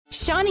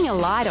shining a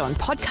light on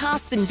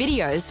podcasts and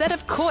videos that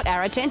have caught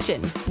our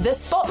attention. The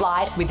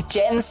Spotlight with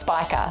Jen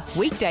Spiker.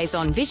 Weekdays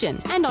on Vision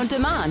and on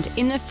demand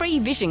in the free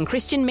Vision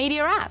Christian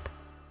Media app.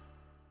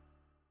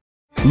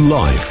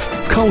 Life,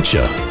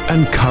 culture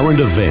and current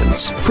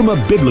events from a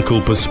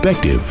biblical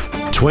perspective.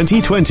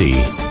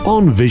 2020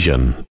 on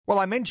Vision. Well,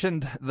 I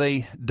mentioned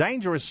the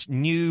dangerous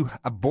new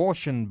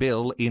abortion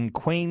bill in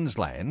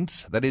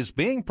Queensland that is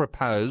being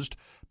proposed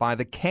by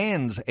the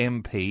Cairns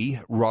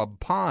MP, Rob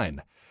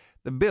Pyne.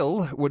 The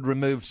bill would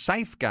remove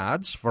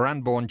safeguards for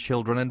unborn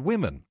children and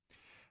women.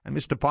 And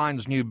Mr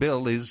Pyne's new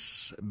bill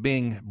is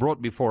being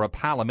brought before a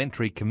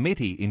parliamentary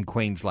committee in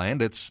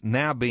Queensland. It's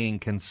now being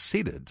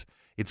considered.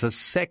 It's a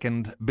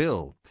second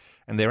bill.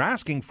 And they're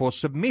asking for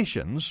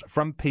submissions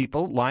from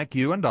people like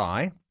you and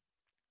I.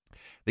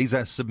 These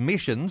are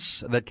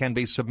submissions that can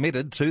be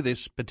submitted to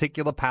this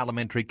particular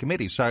parliamentary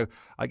committee. So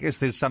I guess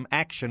there's some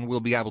action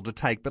we'll be able to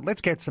take. But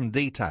let's get some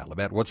detail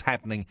about what's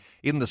happening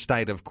in the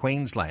state of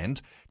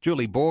Queensland.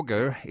 Julie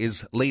Borger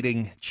is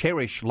leading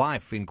Cherish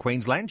Life in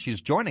Queensland.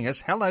 She's joining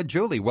us. Hello,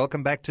 Julie.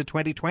 Welcome back to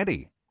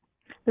 2020.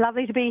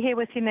 Lovely to be here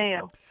with you,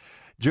 Neil.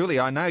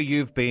 Julie, I know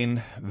you've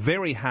been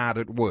very hard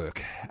at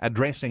work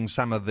addressing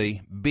some of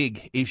the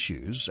big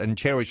issues, and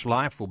Cherish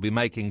Life will be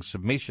making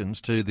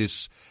submissions to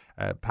this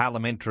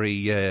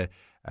parliamentary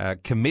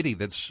committee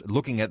that's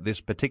looking at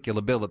this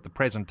particular bill at the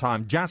present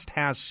time. Just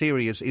how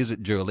serious is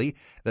it, Julie,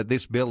 that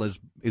this bill is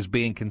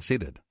being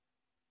considered?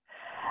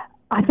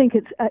 I think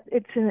it's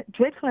a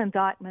dreadful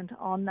indictment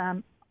on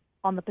the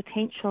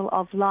potential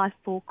of life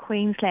for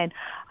Queensland.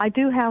 I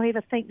do,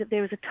 however, think that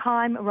there is a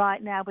time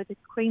right now where the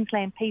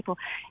Queensland people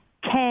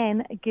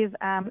can give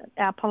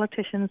our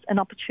politicians an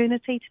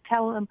opportunity to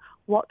tell them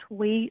what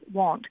we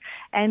want.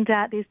 And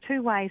there's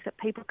two ways that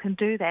people can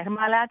do that. Am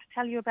I allowed to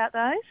tell you about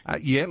those?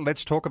 Yeah,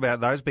 let's talk about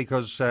those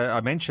because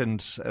I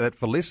mentioned that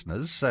for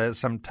listeners,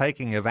 some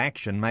taking of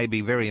action may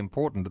be very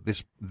important at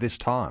this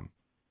time.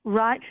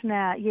 Right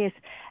now, yes.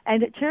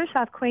 And Cherish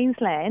Life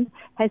Queensland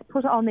has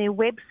put on their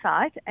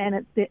website,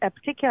 and it's a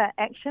particular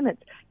action.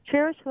 It's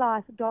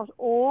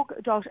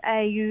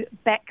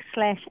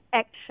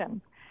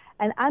cherishlife.org.au/action.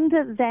 And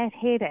under that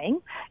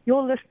heading,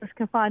 your listeners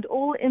can find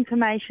all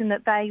information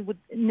that they would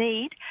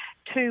need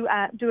to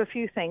do a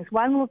few things.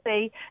 One will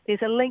be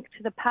there's a link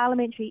to the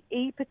parliamentary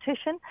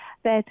e-petition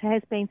that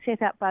has been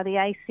set up by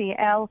the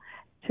ACL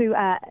to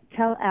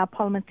tell our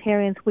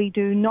parliamentarians we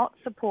do not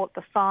support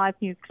the 5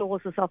 new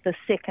clauses of the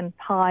second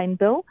Pyne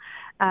bill.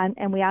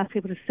 And we ask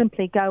people to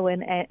simply go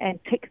in and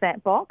tick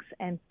that box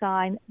and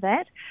sign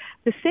that.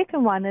 The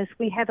second one is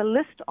we have a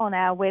list on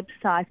our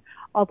website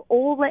of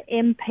all the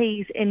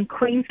MPs in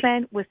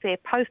Queensland with their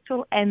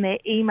postal and their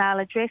email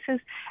addresses,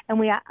 and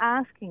we are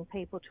asking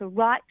people to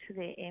write to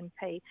their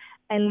MP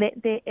and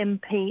let their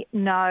MP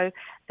know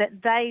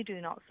that they do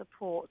not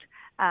support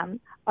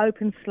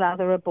open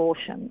slather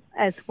abortion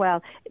as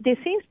well. There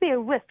seems to be a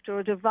rift or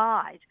a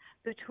divide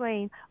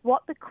between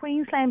what the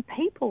Queensland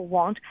people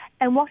want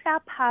and what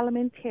our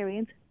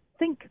parliamentarians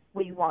think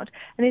we want.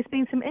 And there's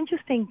been some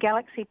interesting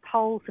Galaxy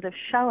polls that have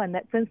shown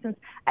that, for instance,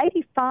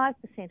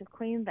 85% of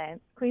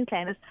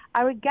Queenslanders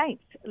are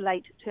against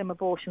late-term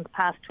abortions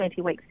past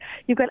 20 weeks.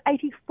 You've got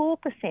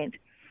 84%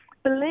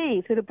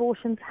 believe that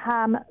abortions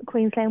harm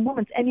Queensland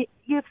women. And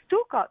you've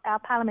still got our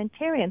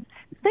parliamentarians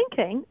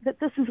thinking that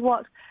this is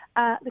what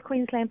the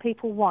Queensland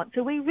people want.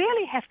 So we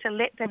really have to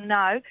let them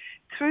know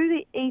through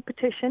the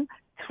e-petition,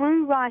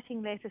 through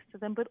writing letters to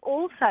them, but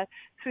also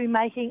through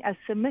making a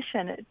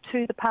submission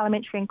to the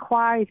parliamentary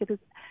inquiry that is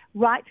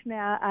right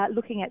now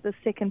looking at the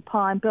second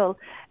Pyne bill,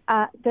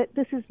 that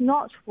this is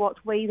not what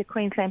we, the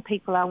Queensland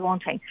people, are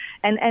wanting.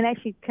 And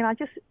actually, can I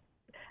just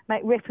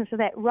make reference to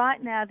that?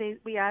 Right now,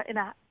 we are in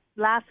a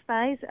last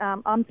phase.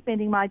 I'm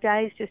spending my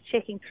days just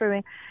checking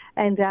through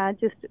and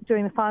just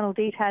doing the final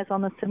details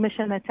on the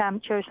submission that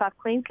Cherish Life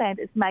Queensland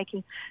is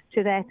making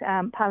to that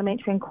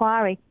parliamentary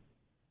inquiry.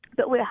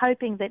 But we're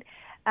hoping that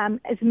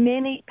as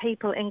many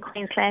people in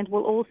Queensland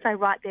will also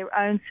write their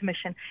own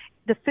submission.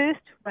 The first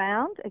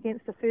round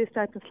against the first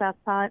Open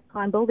Slather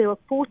Pyne bill, there were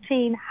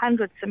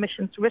 1,400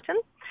 submissions written,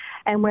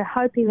 and we're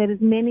hoping that as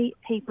many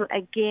people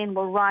again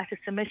will write a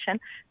submission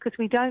because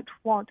we don't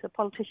want the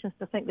politicians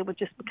to think that we've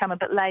just become a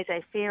bit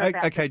laissez-faire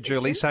about Okay,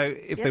 Julie, so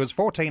if there was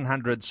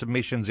 1,400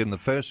 submissions in the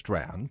first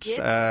round,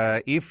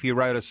 if you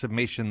wrote a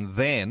submission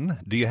then,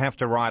 do you have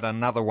to write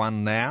another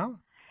one now?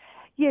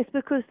 Yes,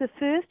 because the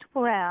first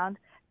round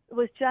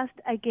was just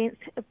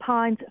against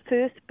Pyne's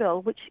first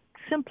bill, which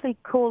simply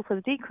called for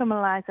the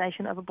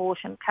decriminalisation of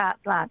abortion carte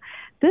blanche.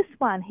 This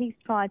one, he's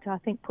tried to, I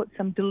think, put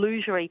some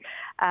delusory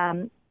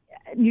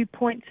new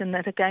points in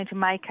that are going to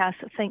make us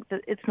think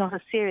that it's not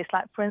as serious.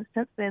 Like, for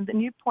instance, the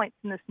new points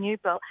in this new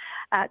bill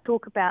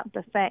talk about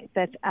the fact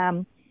that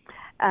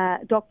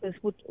doctors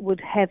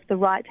would have the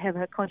right to have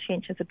a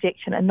conscientious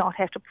objection and not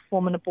have to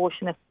perform an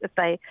abortion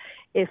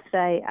if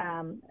they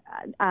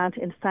aren't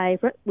in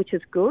favour, which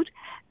is good.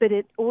 But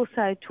it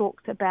also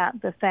talks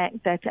about the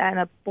fact that an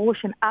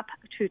abortion up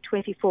to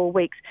 24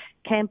 weeks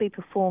can be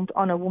performed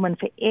on a woman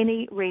for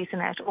any reason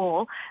at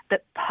all,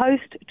 but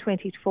post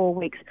 24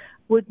 weeks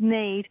would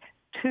need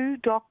two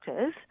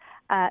doctors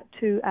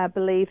to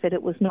believe that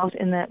it was not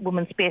in the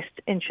woman's best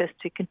interest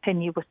to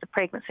continue with the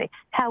pregnancy.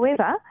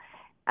 However,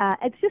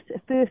 it's just a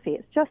furphy.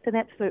 It's just an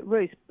absolute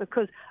ruse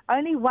because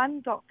only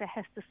one doctor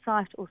has to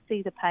cite or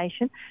see the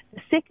patient.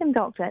 The second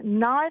doctor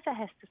neither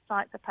has to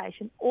cite the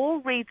patient or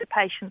read the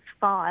patient's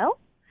file,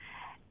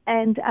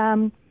 and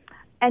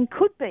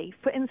could be,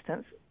 for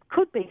instance,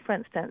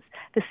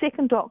 the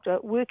second doctor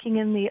working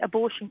in the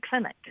abortion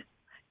clinic.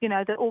 You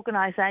know, the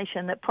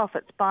organisation that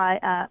profits by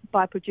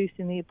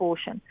producing the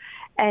abortion.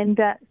 And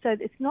so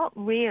it's not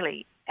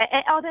really...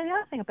 the other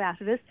thing about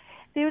it is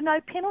there are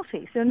no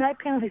penalties. There are no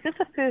penalties. If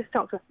the first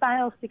doctor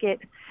fails to get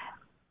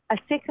a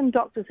second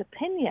doctor's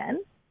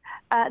opinion,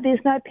 there's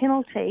no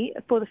penalty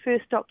for the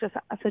first doctor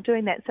for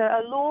doing that. So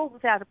a law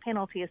without a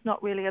penalty is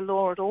not really a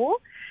law at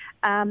all.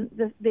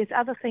 There's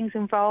other things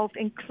involved,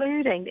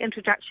 including the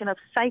introduction of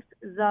safe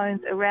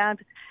zones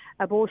around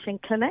abortion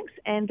clinics,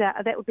 and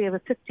that would be of a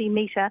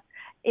 50-metre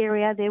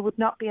area. There would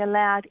not be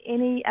allowed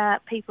any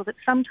people that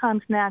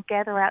sometimes now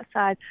gather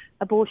outside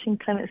abortion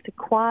clinics to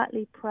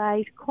quietly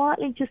pray, to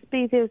quietly just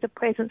be there as a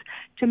presence,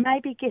 to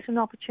maybe get an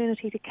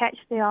opportunity to catch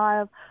the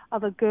eye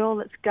of a girl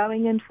that's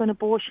going into an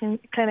abortion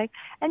clinic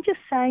and just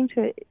saying to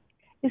her,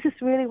 is this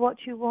really what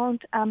you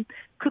want?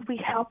 Could we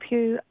help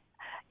you?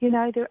 You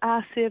know, there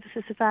are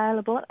services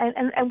available,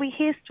 and we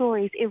hear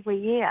stories every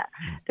year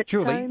that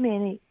Julie, so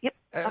many... Yep.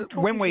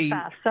 When we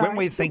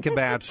think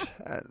about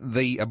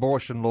the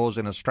abortion laws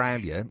in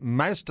Australia,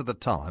 most of the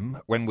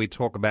time when we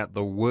talk about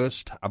the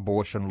worst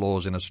abortion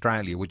laws in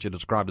Australia, which are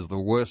described as the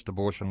worst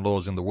abortion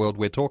laws in the world,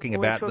 we're talking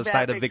about the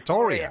state of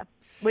Victoria.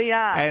 We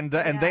are. And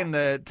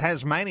then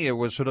Tasmania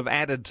was sort of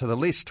added to the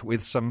list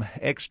with some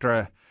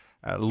extra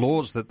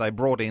laws that they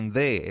brought in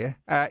there.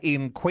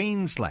 In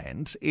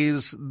Queensland,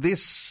 is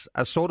this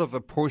a sort of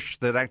a push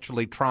that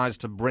actually tries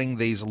to bring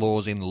these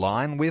laws in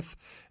line with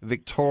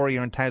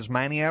Victoria and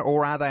Tasmania,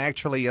 or are they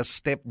actually a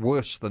step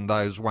worse than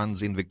those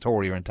ones in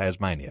Victoria and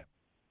Tasmania?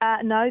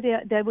 No,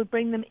 they would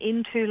bring them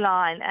into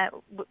line. At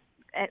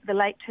the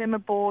late-term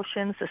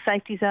abortions, the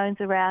safety zones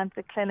around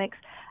the clinics.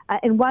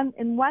 In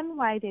one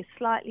way, they're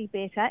slightly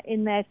better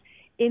in that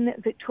in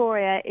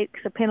Victoria, it's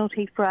a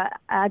penalty for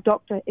a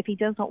doctor if he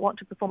does not want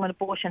to perform an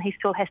abortion. He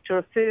still has to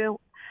refer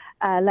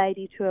a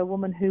lady to a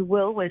woman who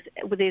will, where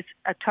there's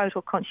a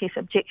total conscientious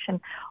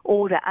objection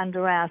order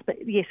under ours.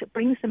 But yes, it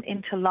brings them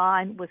into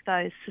line with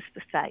those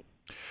sister states.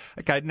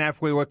 Okay, now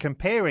if we were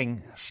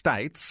comparing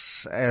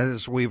states,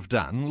 as we've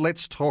done,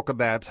 let's talk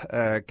about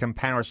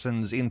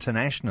comparisons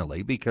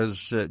internationally,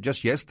 because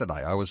just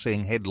yesterday I was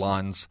seeing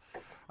headlines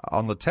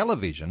on the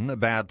television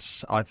about,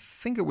 I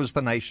think it was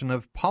the nation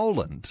of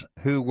Poland,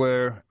 who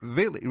were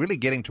really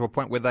getting to a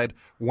point where they'd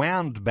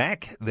wound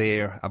back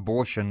their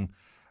abortion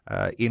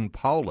in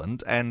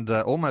Poland, and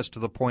almost to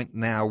the point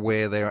now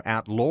where they're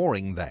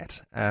outlawing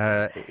that.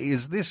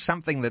 Is this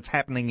something that's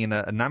happening in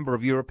a number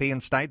of European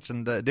states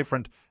and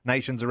different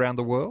nations around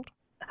the world?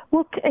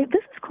 Well, this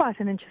is quite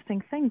an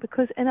interesting thing,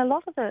 because in a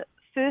lot of the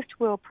first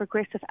world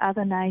progressive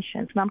other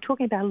nations, and I'm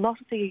talking about a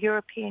lot of the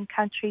European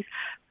countries,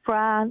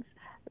 France,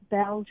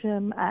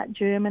 Belgium,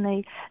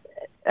 Germany,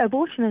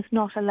 abortion is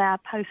not allowed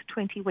post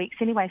 20 weeks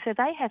anyway, so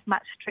they have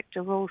much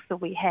stricter rules than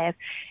we have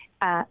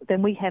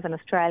in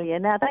Australia.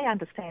 Now, they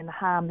understand the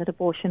harm that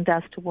abortion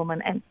does to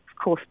women and, of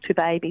course, to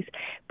babies.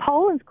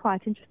 Poland's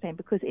quite interesting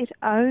because it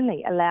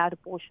only allowed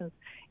abortions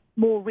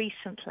more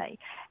recently,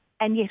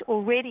 and yet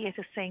already it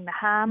is seeing the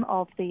harm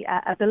of the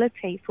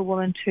ability for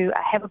women to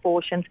have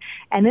abortions,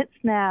 and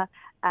it's now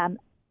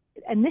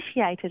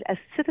initiated a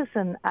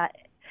citizen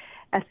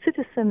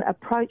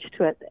approach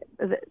to it,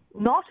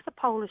 not the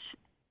Polish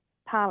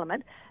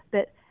Parliament,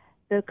 but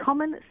the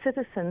common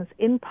citizens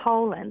in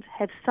Poland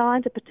have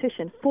signed a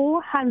petition,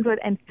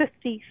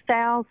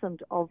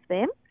 450,000 of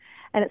them,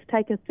 and it's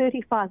taken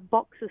 35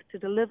 boxes to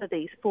deliver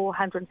these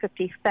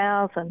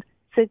 450,000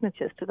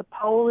 signatures to the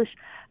Polish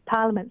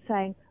Parliament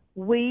saying,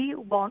 we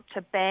want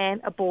to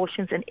ban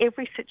abortions in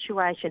every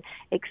situation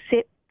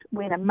except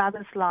when a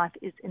mother's life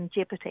is in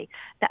jeopardy.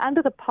 Now,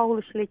 under the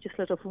Polish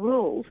legislative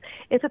rules,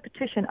 if a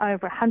petition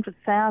over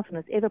 100,000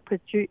 is ever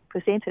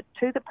presented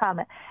to the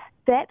Parliament,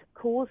 that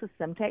causes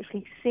them to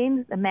actually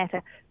send the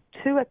matter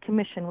to a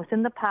commission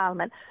within the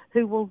Parliament,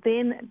 who will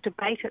then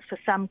debate it for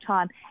some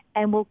time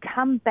and will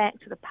come back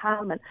to the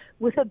Parliament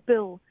with a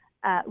bill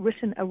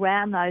written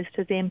around those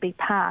to then be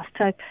passed.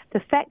 So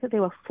the fact that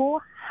there were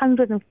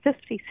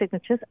 450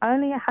 signatures,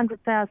 only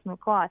 100,000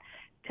 required,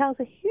 tells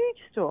a huge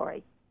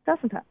story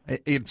doesn't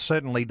it? It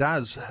certainly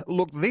does.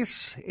 Look,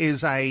 this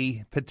is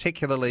a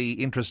particularly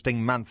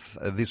interesting month,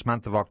 this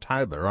month of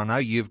October. I know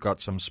you've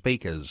got some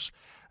speakers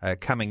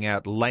coming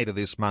out later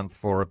this month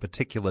for a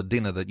particular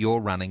dinner that you're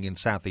running in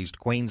southeast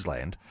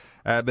Queensland.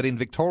 But in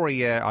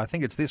Victoria, I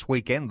think it's this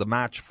weekend, the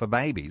March for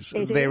Babies.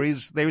 There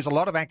is a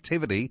lot of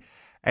activity,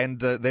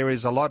 and there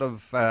is a lot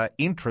of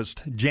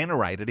interest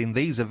generated in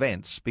these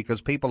events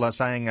because people are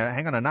saying,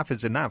 hang on, enough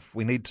is enough.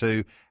 We need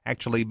to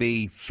actually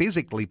be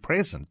physically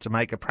present to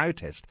make a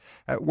protest.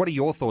 What are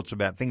your thoughts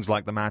about things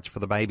like the March for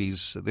the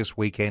Babies this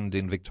weekend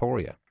in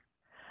Victoria?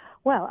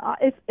 Well,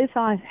 if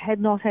I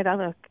had not had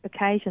other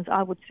occasions,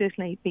 I would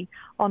certainly be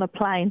on a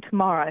plane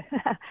tomorrow.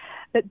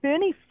 But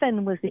Bernie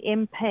Finn was the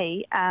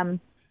MP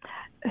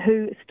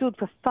who stood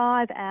for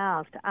 5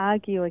 hours to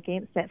argue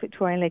against that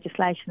Victorian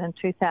legislation in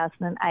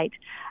 2008,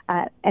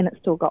 and it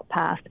still got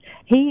passed.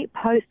 He,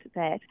 post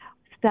that,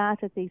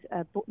 started these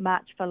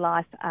March for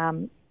Life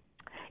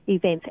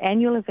events,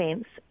 annual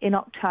events in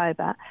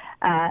October,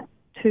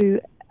 to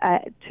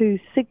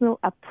signal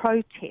a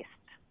protest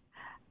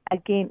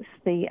against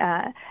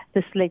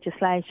this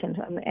legislation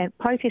and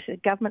protest the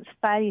government's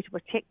failure to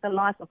protect the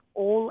life of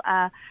all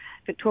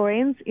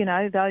Victorians,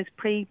 those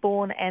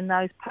pre-born and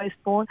those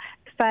post-born,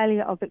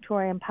 failure of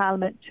Victorian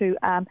Parliament to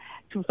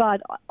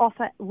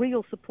offer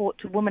real support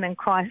to women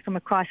from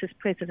a crisis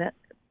pregnancy,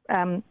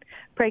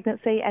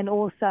 and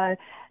also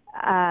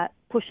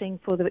pushing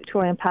for the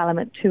Victorian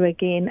Parliament to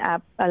again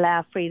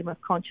allow freedom of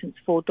conscience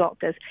for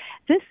doctors.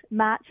 This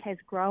march has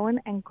grown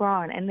and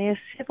grown, and there are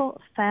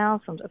several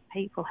thousand of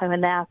people who are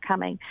now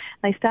coming.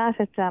 They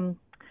started down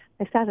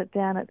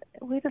at,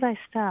 where did they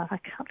start? I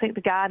can't think,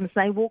 the Gardens.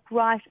 They walk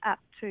right up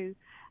to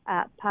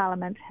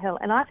Parliament Hill,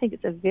 and I think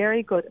it's a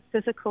very good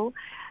physical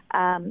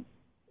sign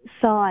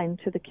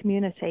to the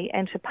community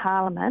and to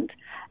Parliament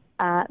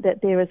that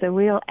there is a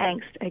real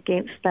angst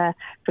against the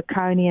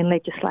draconian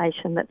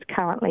legislation that's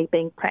currently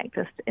being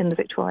practiced in the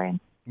Victorian.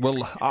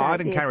 Well,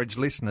 I'd encourage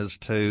listeners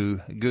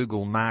to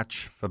Google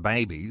March for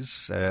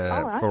Babies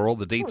for all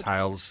the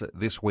details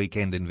this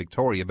weekend in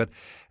Victoria. But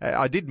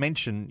I did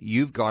mention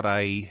you've got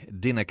a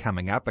dinner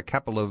coming up, a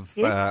couple of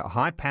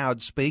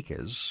high-powered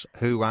speakers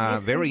who are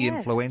very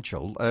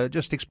influential.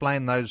 Just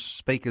explain those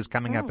speakers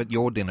coming up at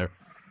your dinner.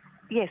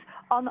 Yes,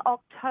 on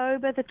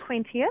October the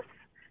 20th,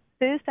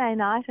 Thursday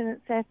night, and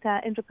it's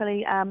at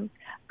Indooroopilly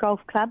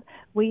Golf Club.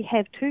 We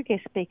have 2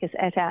 guest speakers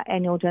at our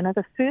annual dinner.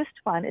 The first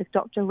one is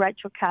Dr.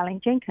 Rachel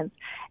Carling-Jenkins,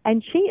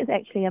 and she is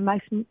actually a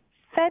most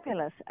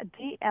fabulous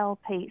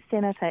DLP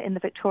senator in the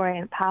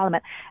Victorian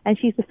Parliament, and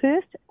she's the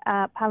first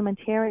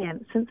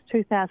parliamentarian since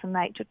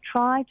 2008 to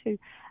try to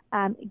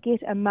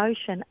get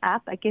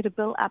a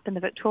bill up in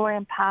the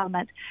Victorian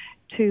Parliament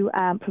to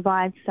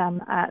provide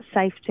some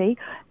safety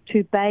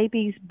to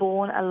babies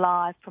born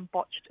alive from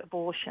botched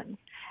abortions.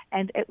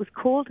 And it was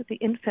called the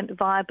Infant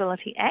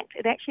Viability Act.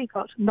 It actually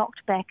got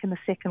knocked back in the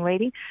second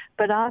reading,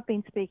 but I've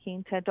been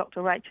speaking to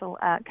Dr. Rachel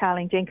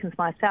Carling-Jenkins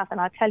myself, and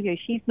I tell you,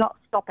 she's not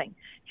stopping.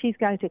 She's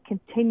going to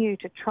continue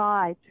to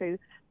try to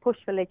push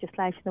for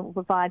legislation that will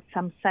provide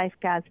some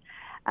safeguards.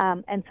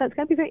 And so it's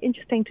going to be very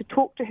interesting to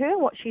talk to her,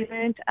 what she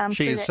learned.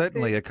 She is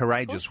certainly a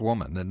courageous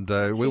woman, and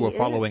we were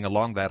following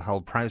along that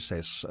whole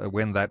process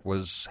when that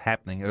was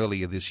happening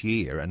earlier this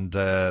year. And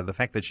the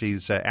fact that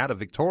she's out of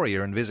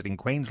Victoria and visiting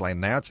Queensland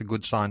now, it's a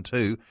good sign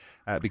too,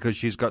 because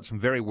she's got some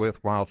very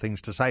worthwhile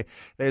things to say.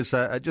 There's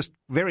just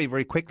very,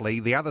 very quickly,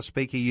 the other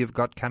speaker you've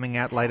got coming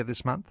out later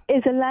this month?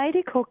 Is a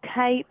lady called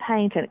Kay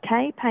Painter.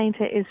 Kay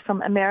Painter is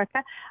from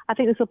America. I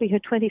think this will be her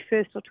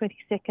 21st or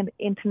 22nd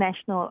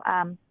international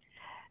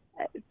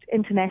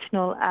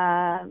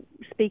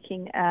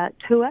speaking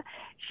tour.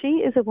 She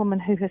is a woman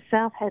who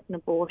herself had an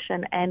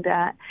abortion, and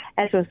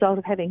as a result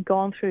of having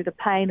gone through the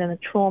pain and the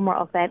trauma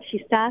of that,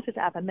 she started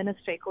up a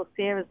ministry called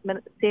Sarah,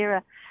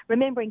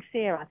 Remembering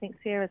Sarah. I think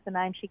Sarah is the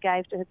name she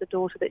gave to the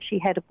daughter that she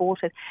had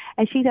aborted,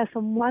 and she does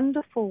some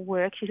wonderful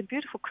work. She's a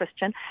beautiful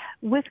Christian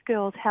with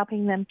girls,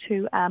 helping them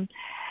to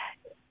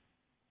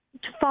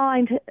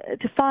find a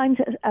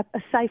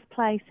safe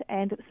place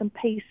and some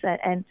peace,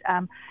 and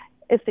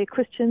if they're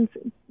Christians,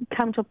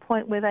 come to a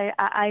point where they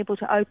are able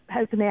to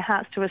open their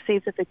hearts to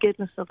receive the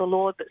forgiveness of the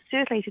Lord, but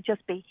certainly to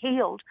just be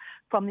healed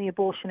from the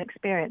abortion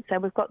experience. So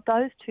we've got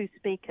those 2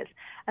 speakers.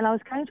 And I was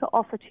going to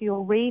offer to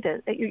your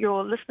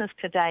listeners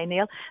today,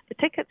 Neil, the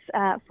tickets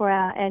for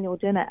our annual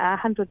dinner are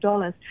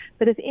 $100.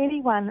 But if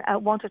anyone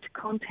wanted to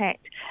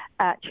contact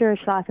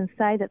Cherish Life and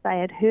say that they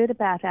had heard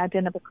about our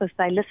dinner because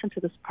they listened to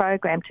this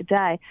program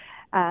today,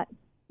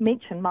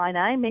 mention my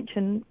name,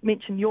 mention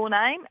your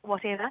name,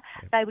 whatever,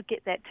 they would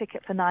get that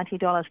ticket for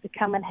 $90 to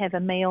come and have a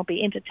meal,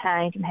 be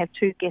entertained, and have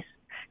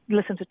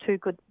listen to 2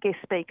 good guest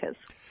speakers.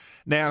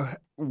 Now,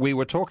 we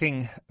were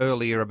talking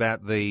earlier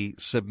about the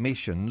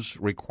submissions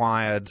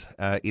required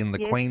in the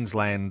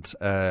Queensland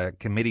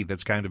committee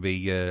that's going to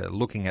be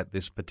looking at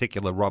this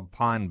particular Rob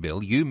Pyne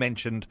bill. You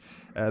mentioned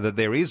that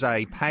there is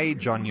a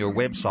page on your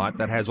website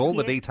that has all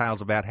the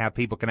details about how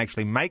people can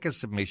actually make a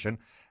submission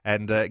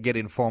and get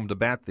informed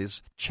about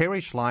this,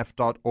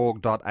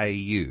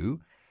 cherishlife.org.au.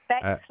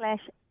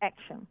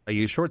 /action. Are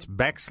you sure it's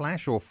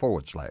backslash or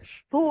forward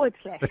slash? /, you're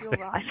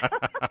right.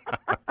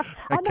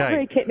 I'm not Okay.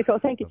 very technical,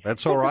 thank you.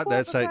 That's all right.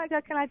 Before I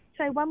go, can I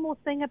say one more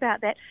thing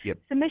about that? Yep.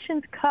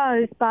 Submissions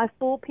close by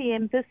 4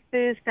 p.m. this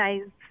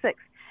Thursday, 6th.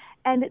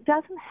 And it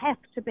doesn't have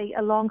to be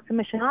a long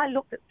submission. I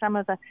looked at some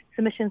of the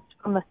submissions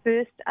from the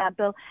first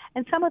bill,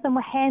 and some of them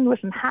were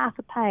handwritten, half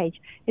a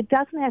page. It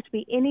doesn't have to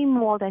be any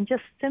more than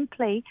just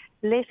simply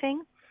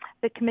letting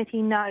the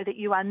committee know that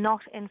you are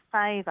not in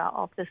favour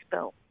of this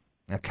bill.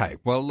 Okay,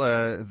 well,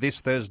 this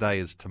Thursday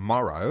is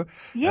tomorrow.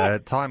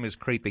 Yes. Time is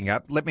creeping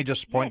up. Let me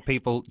just point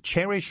people,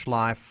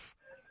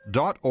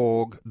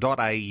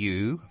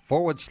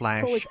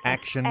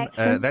 cherishlife.org.au/action.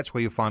 That's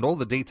where you find all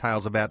the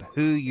details about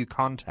who you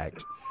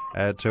contact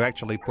to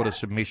actually put a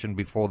submission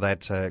before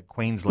that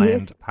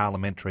Queensland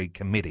Parliamentary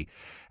Committee.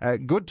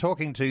 Good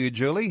talking to you,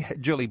 Julie.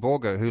 Julie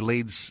Borger, who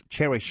leads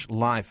Cherish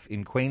Life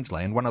in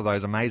Queensland, one of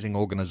those amazing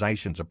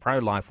organisations, a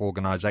pro-life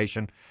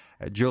organisation.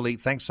 Julie,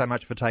 thanks so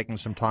much for taking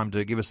some time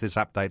to give us this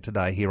update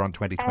today here on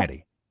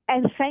 2020.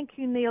 And thank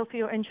you, Neil, for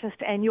your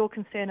interest and your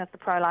concern of the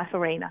pro-life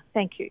arena.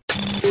 Thank you.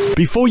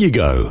 Before you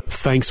go,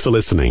 thanks for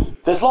listening.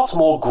 There's lots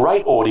more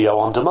great audio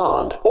on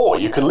demand, or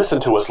you can listen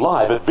to us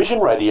live at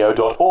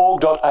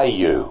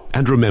visionradio.org.au.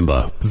 And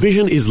remember,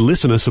 Vision is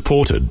listener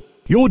supported.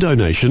 Your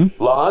donation,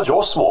 Large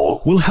or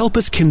small, will help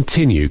us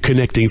continue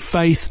connecting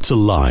faith to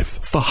life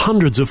for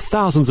hundreds of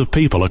thousands of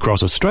people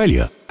across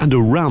Australia and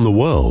around the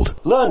world.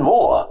 learn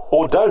more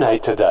or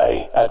donate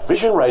today at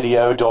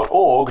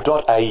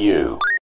visionradio.org.au.